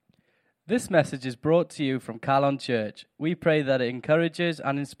This message is brought to you from Calon Church. We pray that it encourages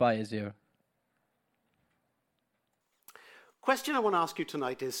and inspires you. Question I want to ask you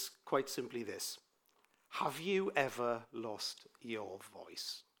tonight is quite simply this. Have you ever lost your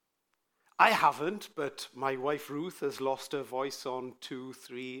voice? I haven't, but my wife Ruth has lost her voice on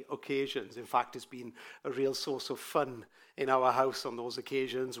 2-3 occasions. In fact, it's been a real source of fun in our house on those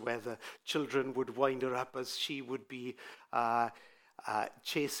occasions where the children would wind her up as she would be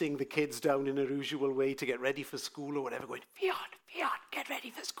chasing the kids down in her usual way to get ready for school or whatever, going, Fionn, get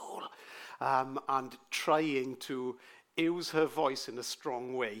ready for school, and trying to use her voice in a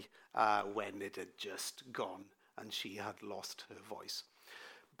strong way when it had just gone and she had lost her voice.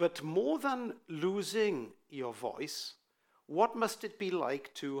 But more than losing your voice, what must it be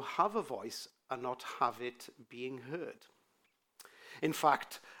like to have a voice and not have it being heard? In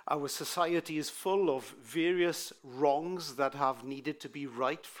fact, our society is full of various wrongs that have needed to be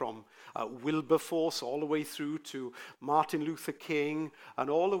right, from Wilberforce all the way through to Martin Luther King, and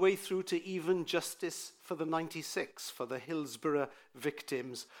all the way through to even justice for the 96, for the Hillsborough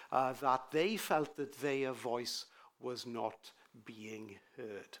victims, that they felt that their voice was not being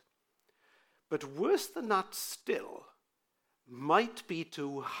heard. But worse than that still might be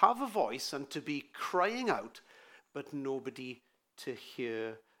to have a voice and to be crying out, but nobody to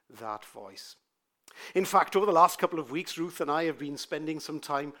hear that voice. In fact, over the last couple of weeks, Ruth and I have been spending some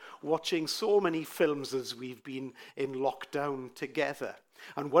time watching so many films as we've been in lockdown together.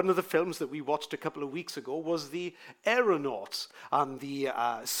 And one of the films that we watched a couple of weeks ago was The Aeronauts, and the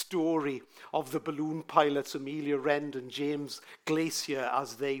story of the balloon pilots Amelia Rend and James Glacier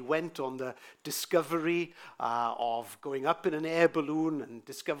as they went on the discovery of going up in an air balloon and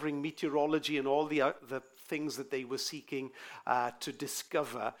discovering meteorology and all the things that they were seeking to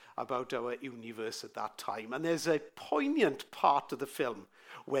discover about our universe at that time. And there's a poignant part of the film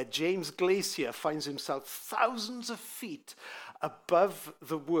where James Glacier finds himself thousands of feet above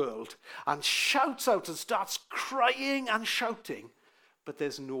the world and shouts out and starts crying and shouting, but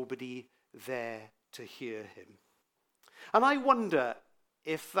there's nobody there to hear him. And I wonder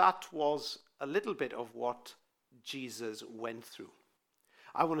if that was a little bit of what Jesus went through.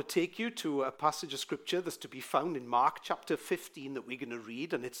 I want to take you to a passage of scripture that's to be found in Mark chapter 15 that we're going to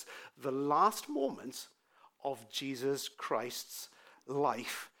read, and it's the last moments of Jesus Christ's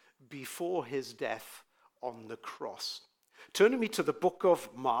life before his death on the cross. Turn with me to the book of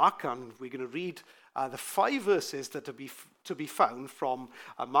Mark, and we're going to read the 5 verses that are to be found from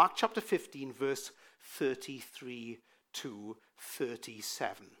Mark chapter 15, verse 33 to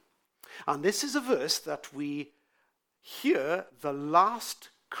 37. And this is a verse that we hear the last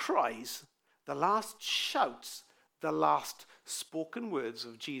cries, the last shouts, the last spoken words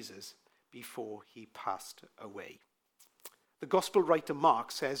of Jesus before he passed away. The gospel writer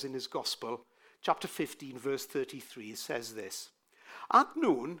Mark says in his gospel, chapter 15, verse 33, says this: At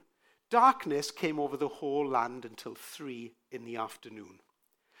noon, darkness came over the whole land until 3 in the afternoon.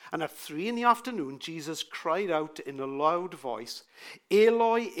 And at 3 in the afternoon, Jesus cried out in a loud voice,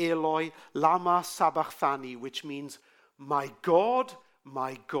 Eloi, Eloi, lama sabachthani, which means, my God,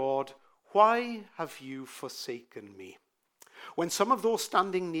 why have you forsaken me? When some of those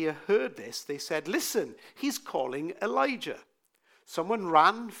standing near heard this, they said, Listen, he's calling Elijah. Someone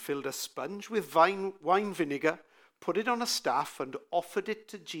ran, filled a sponge with wine vinegar, put it on a staff, and offered it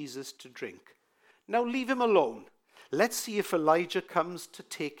to Jesus to drink. Now leave him alone. Let's see if Elijah comes to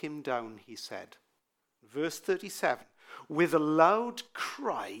take him down, he said. Verse 37, with a loud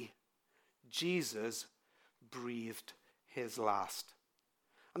cry, Jesus breathed his last.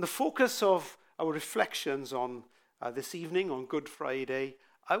 And the focus of our reflections on this evening, on Good Friday,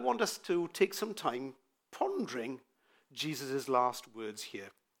 I want us to take some time pondering Jesus' last words here.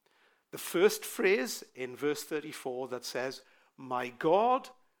 The first phrase in verse 34 that says, my God,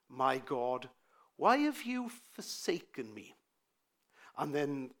 why have you forsaken me? And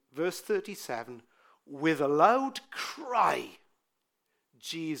then verse 37, with a loud cry,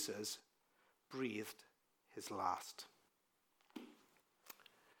 Jesus breathed his last.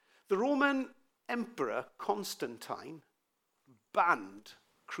 The Roman Emperor Constantine banned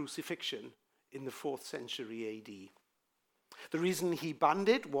crucifixion in the 4th century AD. The reason he banned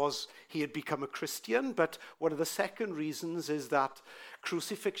it was he had become a Christian, but one of the second reasons is that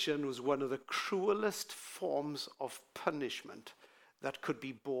crucifixion was one of the cruelest forms of punishment that could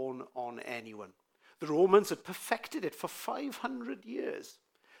be borne on anyone. The Romans had perfected it for 500 years.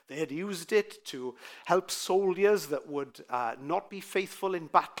 They had used it to help soldiers that would not be faithful in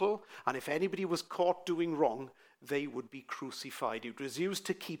battle, and if anybody was caught doing wrong, they would be crucified. It was used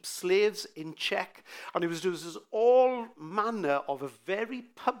to keep slaves in check, and it was used as all manner of a very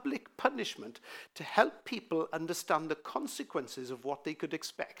public punishment to help people understand the consequences of what they could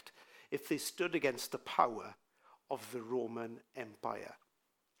expect if they stood against the power of the Roman Empire.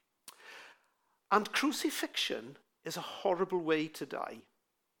 And crucifixion is a horrible way to die.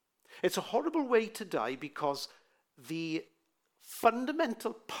 It's a horrible way to die because the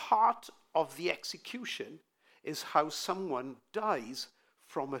fundamental part of the execution is how someone dies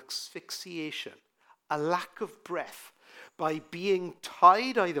from asphyxiation, a lack of breath, by being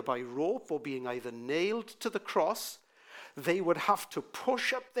tied either by rope or being either nailed to the cross. They would have to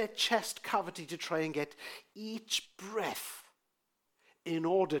push up their chest cavity to try and get each breath in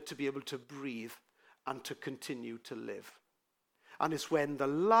order to be able to breathe and to continue to live. And it's when the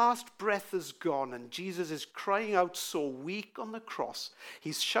last breath is gone and Jesus is crying out so weak on the cross.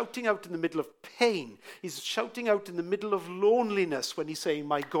 He's shouting out in the middle of pain. He's shouting out in the middle of loneliness when he's saying,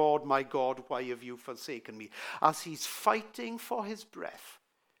 my God, why have you forsaken me? As he's fighting for his breath,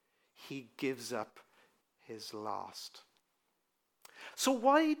 he gives up his last. So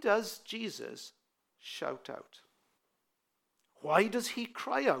why does Jesus shout out? Why does he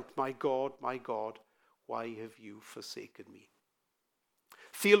cry out, my God, why have you forsaken me?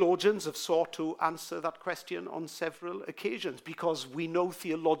 Theologians have sought to answer that question on several occasions because we know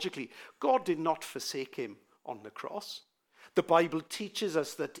theologically God did not forsake him on the cross. The Bible teaches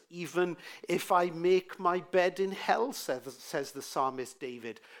us that even if I make my bed in hell, says the psalmist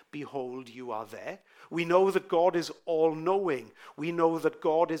David, behold, you are there. We know that God is all-knowing. We know that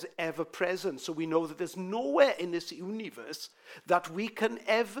God is ever-present. So we know that there's nowhere in this universe that we can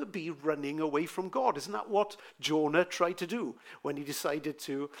ever be running away from God. Isn't that what Jonah tried to do when he decided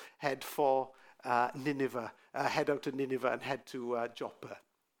to head for Nineveh, head out to Nineveh and head to Joppa?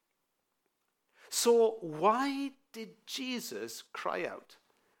 So why did Jesus cry out,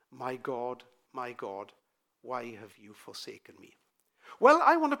 my God, why have you forsaken me? Well,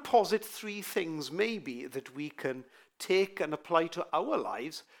 I want to posit three things maybe that we can take and apply to our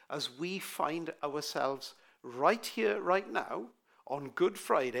lives as we find ourselves right here, right now, on Good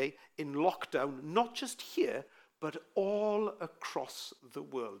Friday in lockdown, not just here, but all across the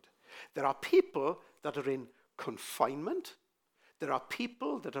world. There are people that are in confinement. There are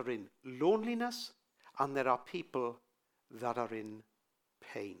people that are in loneliness, and there are people that are in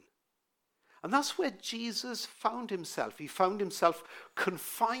pain. And that's where Jesus found himself. He found himself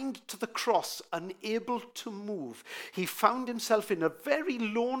confined to the cross, unable to move. He found himself in a very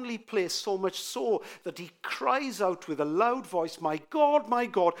lonely place, so much so that he cries out with a loud voice, my God,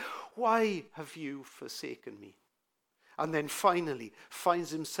 why have you forsaken me? And then finally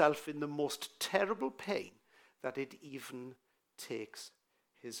finds himself in the most terrible pain that it even takes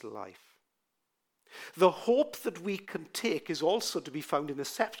his life. The hope that we can take is also to be found in a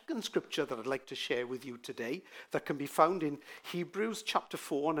second scripture that I'd like to share with you today that can be found in Hebrews chapter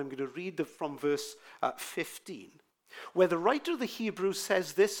 4, and I'm going to read from verse 15, where the writer of the Hebrews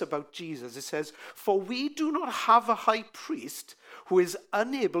says this about Jesus. It says, for we do not have a high priest who is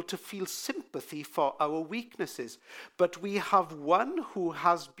unable to feel sympathy for our weaknesses, but we have one who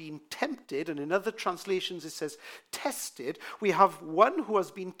has been tempted, and in other translations it says tested. We have one who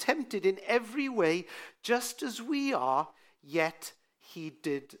has been tempted in every way, just as we are, yet he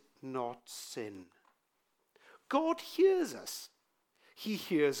did not sin. God hears us. He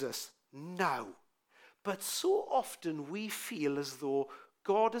hears us now. But so often we feel as though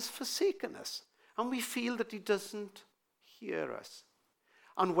God has forsaken us, and we feel that he doesn't hear us.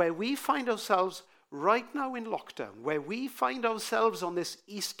 And where we find ourselves right now in lockdown, where we find ourselves on this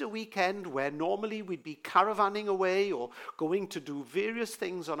Easter weekend, where normally we'd be caravanning away or going to do various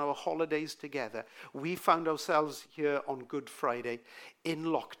things on our holidays together, we found ourselves here on Good Friday in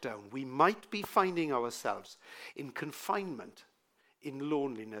lockdown. We might be finding ourselves in confinement, in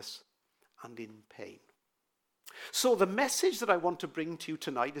loneliness, and in pain. So the message that I want to bring to you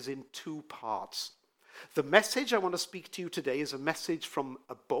tonight is in two parts. The message I want to speak to you today is a message from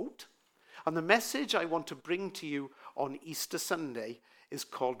a boat, and the message I want to bring to you on Easter Sunday is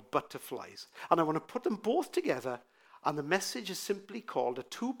called Butterflies. And I want to put them both together, and the message is simply called a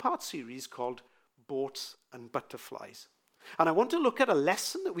two-part series called Boats and Butterflies. And I want to look at a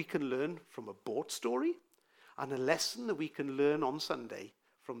lesson that we can learn from a boat story and a lesson that we can learn on Sunday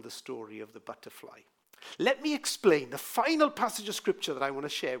from the story of the butterfly. Let me explain. The final passage of scripture that I want to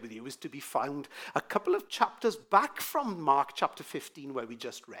share with you is to be found a couple of chapters back from Mark chapter 15, where we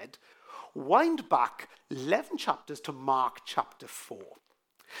just read. Wind back 11 chapters to Mark chapter 4.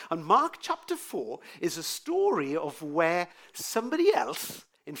 And Mark chapter 4 is a story of where somebody else,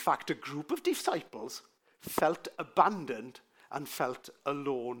 in fact a group of disciples, felt abandoned and felt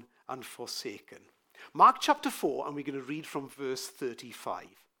alone and forsaken. Mark chapter 4, and we're going to read from verse 35.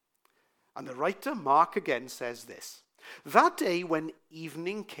 And the writer, Mark, again says this: "That day when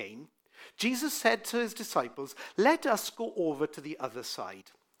evening came, Jesus said to his disciples, 'Let us go over to the other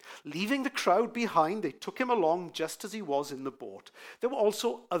side.' Leaving the crowd behind, they took him along just as he was in the boat. There were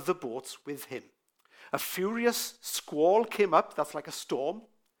also other boats with him. A furious squall came up, that's like a storm,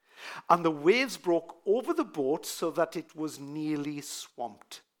 and the waves broke over the boat so that it was nearly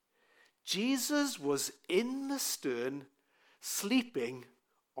swamped. Jesus was in the stern, sleeping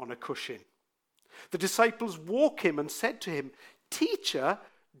on a cushion. The disciples woke him and said to him, 'Teacher,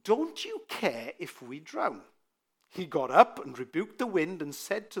 don't you care if we drown?' He got up and rebuked the wind and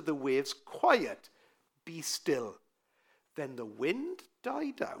said to the waves, 'Quiet, be still.' Then the wind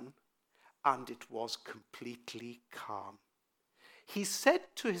died down and it was completely calm. He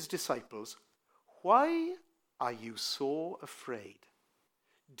said to his disciples, 'Why are you so afraid?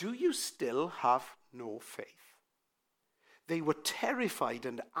 Do you still have no faith?' They were terrified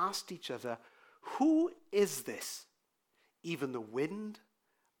and asked each other, 'Who is this? Even the wind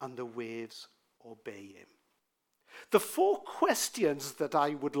and the waves obey him.'" The 4 questions that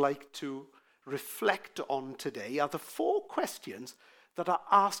I would like to reflect on today are the 4 questions that are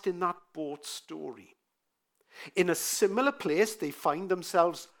asked in that boat story. In a similar place, they find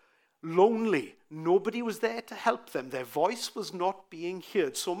themselves lonely. Nobody was there to help them. Their voice was not being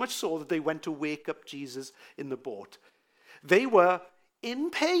heard, so much so that they went to wake up Jesus in the boat. They were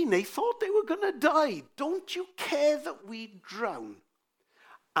in pain. They thought they were going to die. "Don't you care that we drown?"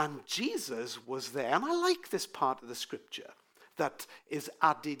 And Jesus was there. And I like this part of the scripture that is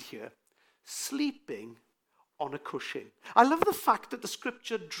added here. Sleeping on a cushion. I love the fact that the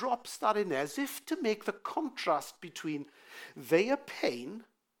scripture drops that in there as if to make the contrast between their pain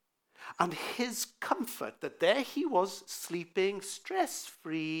and his comfort, that there he was sleeping,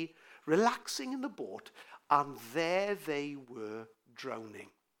 stress-free, relaxing in the boat, and there they were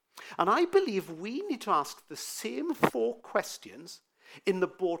drowning. And I believe we need to ask the same 4 questions in the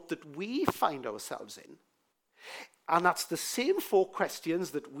boat that we find ourselves in. And that's the same 4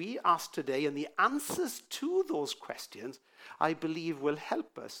 questions that we ask today, and the answers to those questions, I believe, will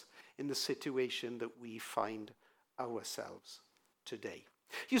help us in the situation that we find ourselves today.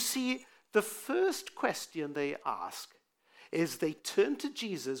 You see, the first question they ask is they turn to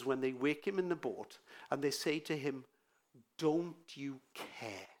Jesus when they wake him in the boat, and they say to him, "Don't you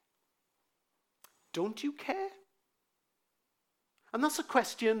care? Don't you care?" And that's a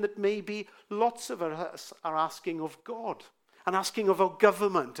question that maybe lots of us are asking of God, and asking of our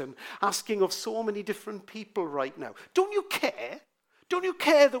government, and asking of so many different people right now. Don't you care? Don't you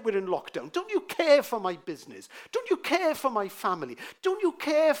care that we're in lockdown? Don't you care for my business? Don't you care for my family? Don't you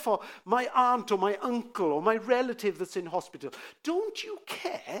care for my aunt or my uncle or my relative that's in hospital? Don't you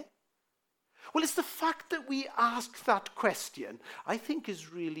care? Well, it's the fact that we ask that question, I think,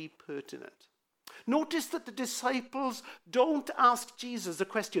 is really pertinent. Notice that the disciples don't ask Jesus the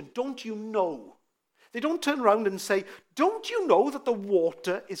question, "Don't you know?" They don't turn around and say, "Don't you know that the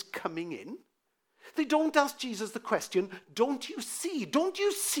water is coming in?" They don't ask Jesus the question, "Don't you see? Don't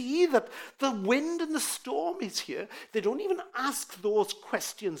you see that the wind and the storm is here?" They don't even ask those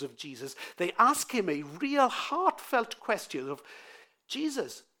questions of Jesus. They ask him a real heartfelt question of,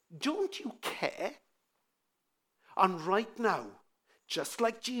 "Jesus, don't you care?" And right now, just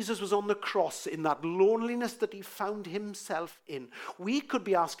like Jesus was on the cross in that loneliness that he found himself in, we could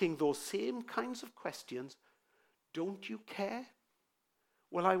be asking those same kinds of questions. Don't you care?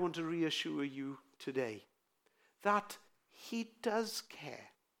 Well, I want to reassure you today that he does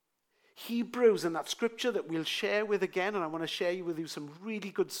care. Hebrews, and that scripture that we'll share with again, and I want to share with you some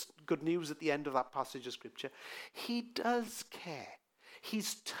really good news at the end of that passage of scripture. He does care.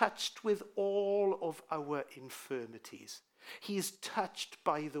 He's touched with all of our infirmities. He is touched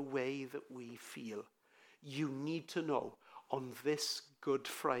by the way that we feel. You need to know on this Good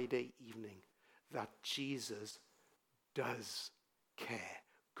Friday evening that Jesus does care.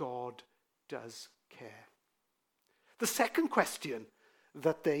 God does care. The second question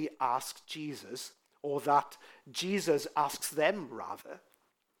that they ask Jesus, or that Jesus asks them rather,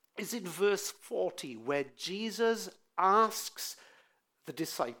 is in verse 40, where Jesus asks the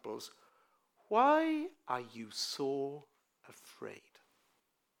disciples, "Why are you so afraid?"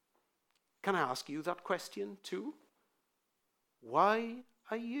 Can I ask you that question too? Why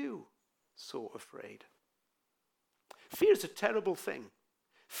are you so afraid? Fear is a terrible thing.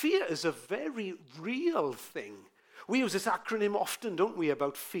 Fear is a very real thing. We use this acronym often, don't we,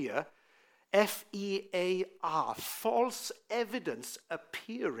 about fear? FEAR, false evidence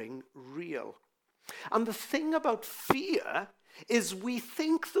appearing real. And the thing about fear is we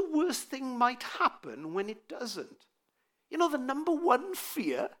think the worst thing might happen when it doesn't. You know, the number one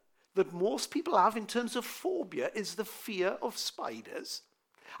fear that most people have in terms of phobia is the fear of spiders.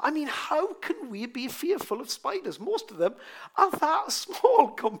 I mean, how can we be fearful of spiders? Most of them are that small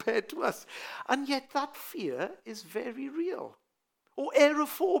compared to us. And yet that fear is very real. Or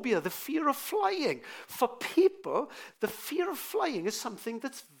aerophobia, the fear of flying. For people, the fear of flying is something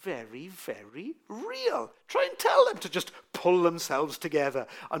that's very, very real. Try and tell them to just pull themselves together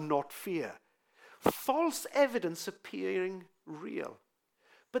and not fear. False evidence appearing real.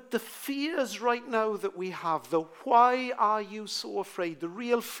 But the fears right now that we have, the why are you so afraid, the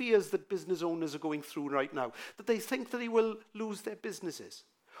real fears that business owners are going through right now, that they think that they will lose their businesses.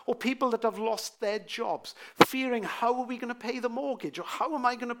 Or people that have lost their jobs, fearing how are we going to pay the mortgage, or how am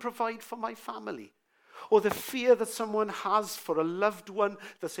I going to provide for my family? Or the fear that someone has for a loved one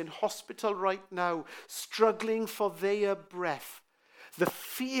that's in hospital right now, struggling for their breath. The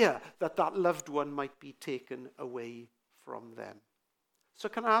fear that that loved one might be taken away from them. So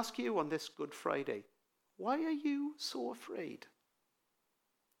can I ask you on this Good Friday, why are you so afraid?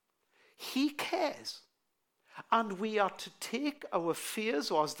 He cares. And we are to take our fears,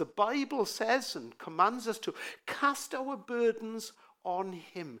 or as the Bible says and commands us to, cast our burdens on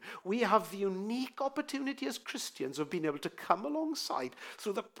him. We have the unique opportunity as Christians of being able to come alongside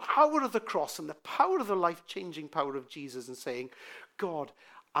through the power of the cross and the power of the life-changing power of Jesus and saying, God,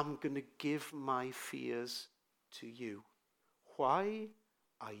 I'm going to give my fears to you. Why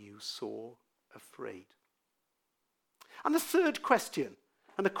are you so afraid? And the third question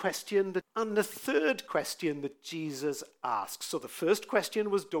that Jesus asks. So the first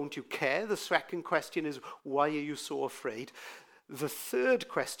question was, don't you care? The second question is, why are you so afraid? The third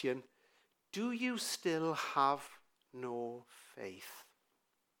question, do you still have no faith?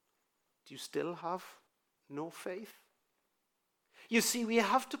 Do you still have no faith? You see, we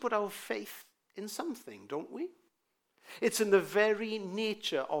have to put our faith in something, don't we? It's in the very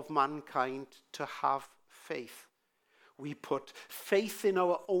nature of mankind to have faith. We put faith in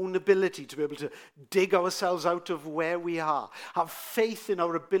our own ability to be able to dig ourselves out of where we are. Have faith in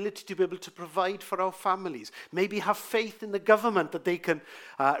our ability to be able to provide for our families. Maybe have faith in the government that they can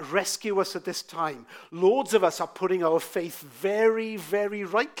rescue us at this time. Loads of us are putting our faith very, very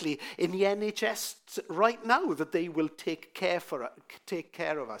rightly in the NHS right now that they will take care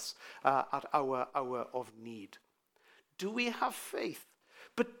of us at our hour of need. Do we have faith?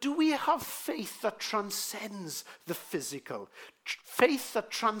 But do we have faith that transcends the physical? Faith that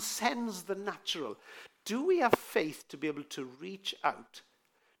transcends the natural? Do we have faith to be able to reach out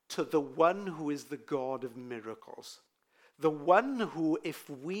to the one who is the God of miracles? The one who, if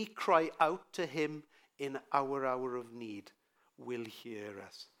we cry out to him in our hour of need, will hear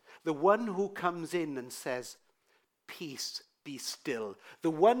us. The one who comes in and says, peace, be still. The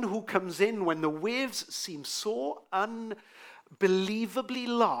one who comes in when the waves seem so unbelievably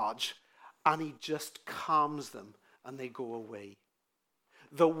large, and he just calms them and they go away.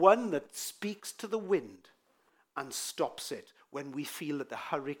 The one that speaks to the wind and stops it when we feel that the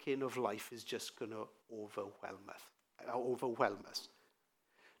hurricane of life is just going to overwhelm us.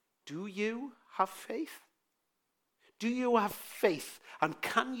 Do you have faith? Do you have faith? And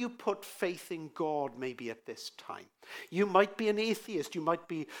can you put faith in God maybe at this time? You might be an atheist. You might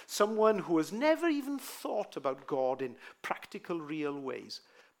be someone who has never even thought about God in practical, real ways.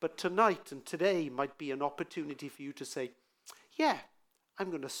 But tonight and today might be an opportunity for you to say, yeah, I'm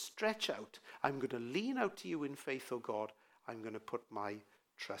going to stretch out. I'm going to lean out to you in faith, oh God. I'm going to put my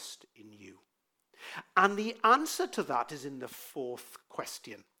trust in you. And the answer to that is in the fourth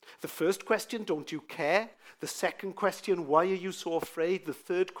question. The first question, don't you care? The second question, why are you so afraid? The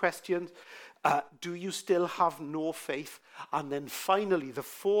third question, do you still have no faith? And then finally, the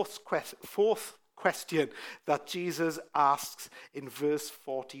fourth question that Jesus asks in verse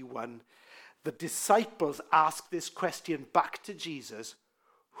 41. The disciples ask this question back to Jesus.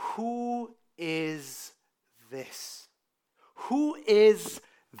 Who is this? Who is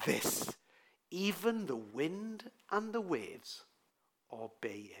this? Even the wind and the waves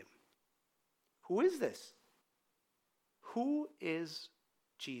obey him. Who is this? Who is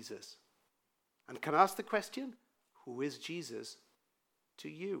Jesus? And can I ask the question, who is Jesus to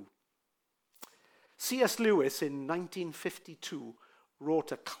you? C.S. Lewis in 1952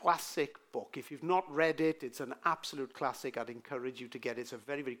 wrote a classic book. If you've not read it, it's an absolute classic. I'd encourage you to get it. It's a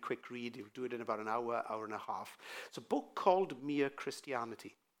very, very quick read. You'll do it in about an hour, hour and a half. It's a book called Mere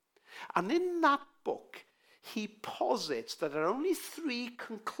Christianity. And in that book, he posits that there are only three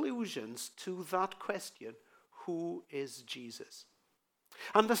conclusions to that question, who is Jesus?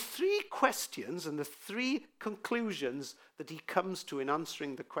 And the three questions and the three conclusions that he comes to in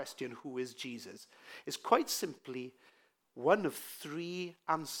answering the question, who is Jesus, is quite simply one of three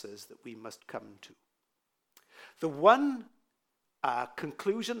answers that we must come to. The one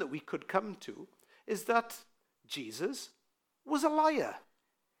conclusion that we could come to is that Jesus was a liar.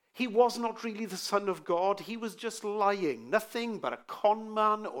 He was not really the Son of God. He was just lying. Nothing but a con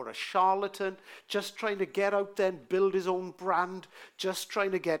man or a charlatan, just trying to get out there and build his own brand, just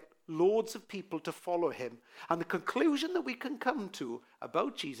trying to get loads of people to follow him. And the conclusion that we can come to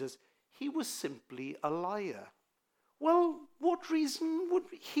about Jesus, he was simply a liar. Well, what reason would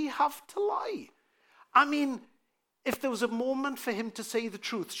he have to lie? I mean, if there was a moment for him to say the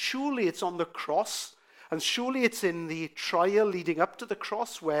truth, surely it's on the cross. And surely it's in the trial leading up to the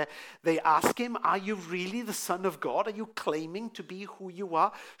cross where they ask him, are you really the Son of God? Are you claiming to be who you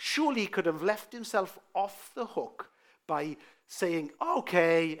are? Surely he could have left himself off the hook by saying,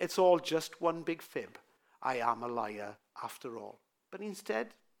 okay, it's all just one big fib. I am a liar after all. But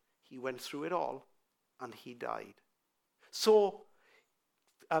instead, he went through it all and he died. So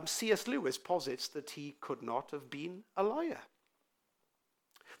C.S. Lewis posits that he could not have been a liar.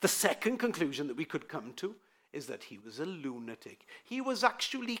 The second conclusion that we could come to is that he was a lunatic. He was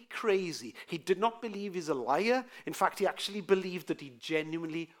actually crazy. He did not believe he's a liar. In fact, he actually believed that he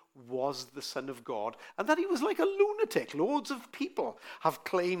genuinely was the Son of God and that he was like a lunatic. Loads of people have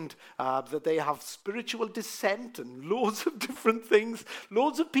claimed that they have spiritual descent and loads of different things.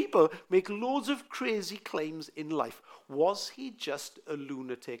 Loads of people make loads of crazy claims in life. Was he just a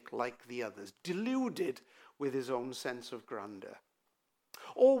lunatic like the others, deluded with his own sense of grandeur?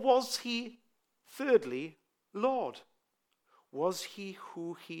 Or was he, thirdly, Lord? Was he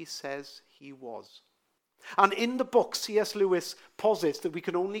who he says he was? And in the book, C.S. Lewis posits that we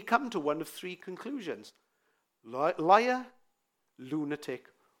can only come to one of three conclusions: liar, lunatic,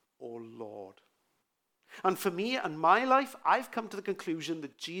 or Lord. And for me and my life, I've come to the conclusion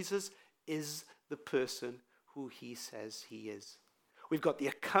that Jesus is the person who he says he is. We've got the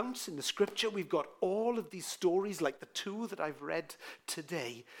accounts in the scripture. We've got all of these stories like the two that I've read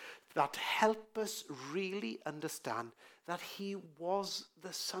today that help us really understand that he was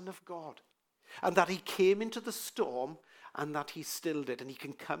the Son of God and that he came into the storm and that he stilled it. And he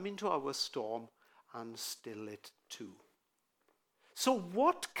can come into our storm and still it too. So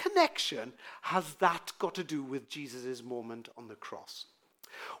what connection has that got to do with Jesus' moment on the cross?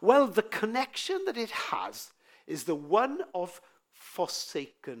 Well, the connection that it has is the one of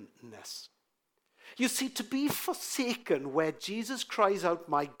forsakenness. You see, to be forsaken, where Jesus cries out,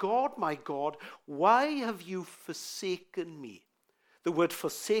 my God, why have you forsaken me? The word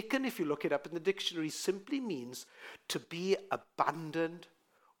forsaken, if you look it up in the dictionary, simply means to be abandoned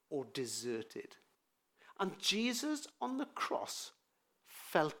or deserted. And Jesus on the cross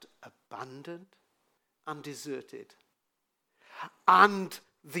felt abandoned and deserted. And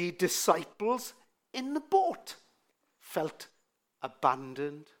the disciples in the boat felt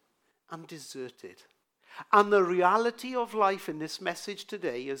abandoned and deserted. And the reality of life in this message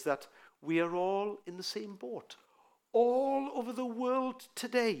today is that we are all in the same boat. All over the world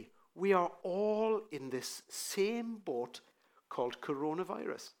today, we are all in this same boat called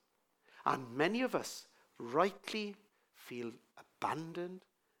coronavirus. And many of us rightly feel abandoned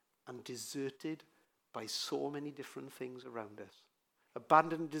and deserted by so many different things around us.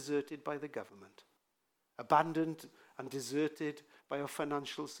 Abandoned and deserted by the government. Abandoned and deserted by our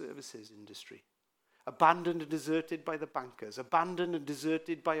financial services industry. Abandoned and deserted by the bankers. Abandoned and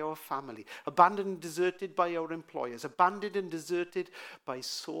deserted by our family. Abandoned and deserted by our employers. Abandoned and deserted by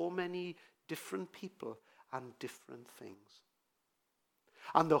so many different people and different things.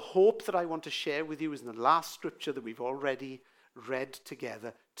 And the hope that I want to share with you is in the last scripture that we've already read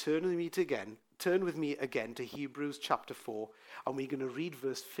together. Turn with me again to Hebrews chapter 4, and we're going to read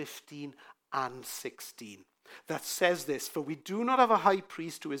verse 15 and 16. That says this: for we do not have a high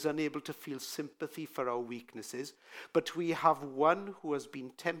priest who is unable to feel sympathy for our weaknesses, but we have one who has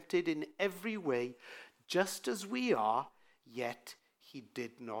been tempted in every way, just as we are, yet he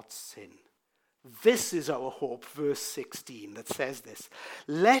did not sin. This is our hope, verse 16, that says this: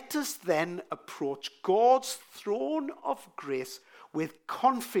 let us then approach God's throne of grace with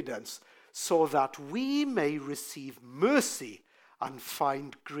confidence, so that we may receive mercy and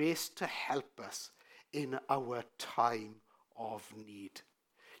find grace to help us in our time of need.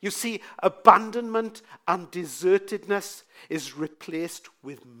 You see, abandonment and desertedness is replaced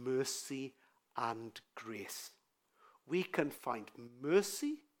with mercy and grace. We can find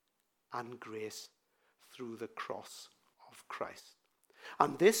mercy and grace through the cross of Christ.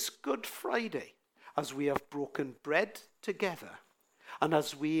 And this Good Friday, as we have broken bread together, and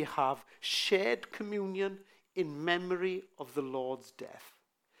as we have shared communion in memory of the Lord's death.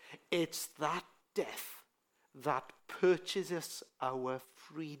 It's that death that purchases our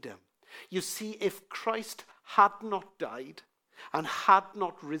freedom. You see, if Christ had not died and had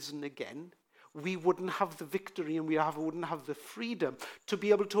not risen again, we wouldn't have the victory and wouldn't have the freedom to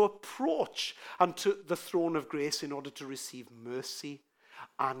be able to approach unto the throne of grace in order to receive mercy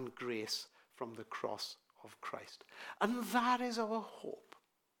and grace from the cross of Christ. And that is our hope.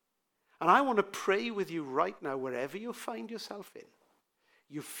 And I want to pray with you right now, wherever you find yourself in.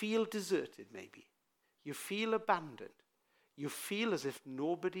 You feel deserted maybe. You feel abandoned. You feel as if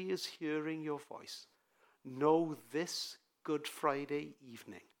nobody is hearing your voice. Know this Good Friday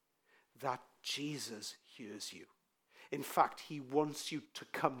evening that Jesus hears you. In fact, he wants you to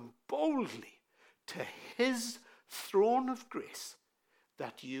come boldly to his throne of grace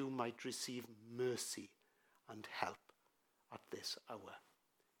that you might receive mercy and help at this hour.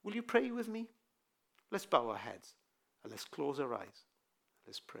 Will you pray with me? Let's bow our heads and let's close our eyes.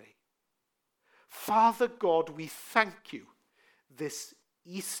 Let's pray. Father God, we thank you this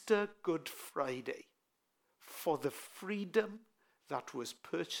Easter Good Friday for the freedom that was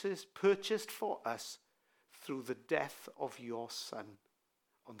purchased for us through the death of your Son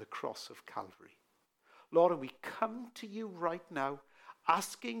on the cross of Calvary. Lord, we come to you right now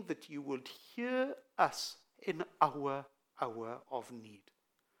asking that you would hear us in our hour of need.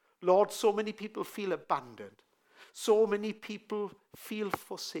 Lord, so many people feel abandoned. So many people feel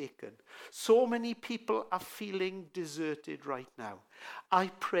forsaken. So many people are feeling deserted right now.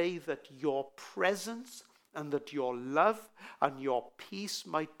 I pray that your presence and that your love and your peace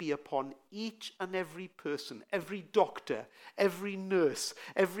might be upon each and every person, every doctor, every nurse,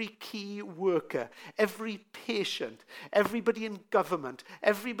 every key worker, every patient, everybody in government,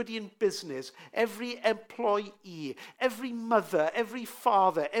 everybody in business, every employee, every mother, every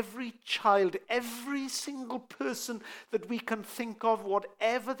father, every child, every single person that we can think of,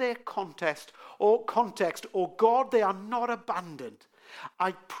 whatever their context, or God, they are not abandoned.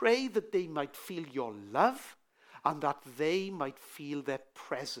 I pray that they might feel your love and that they might feel their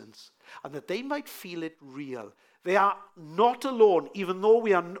presence and that they might feel it real. They are not alone, even though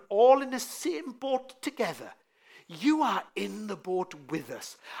we are all in the same boat together. You are in the boat with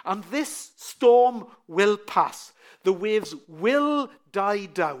us, and this storm will pass. The waves will die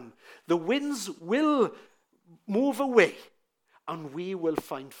down. The winds will move away, and we will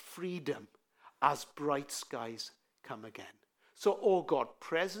find freedom as bright skies come again. So, oh God,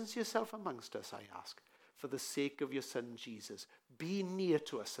 presence yourself amongst us, I ask, for the sake of your Son, Jesus. Be near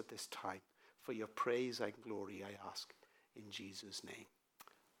to us at this time. For your praise and glory, I ask, in Jesus' name.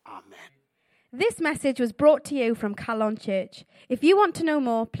 Amen. This message was brought to you from Calon Church. If you want to know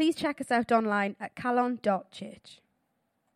more, please check us out online at calon.church.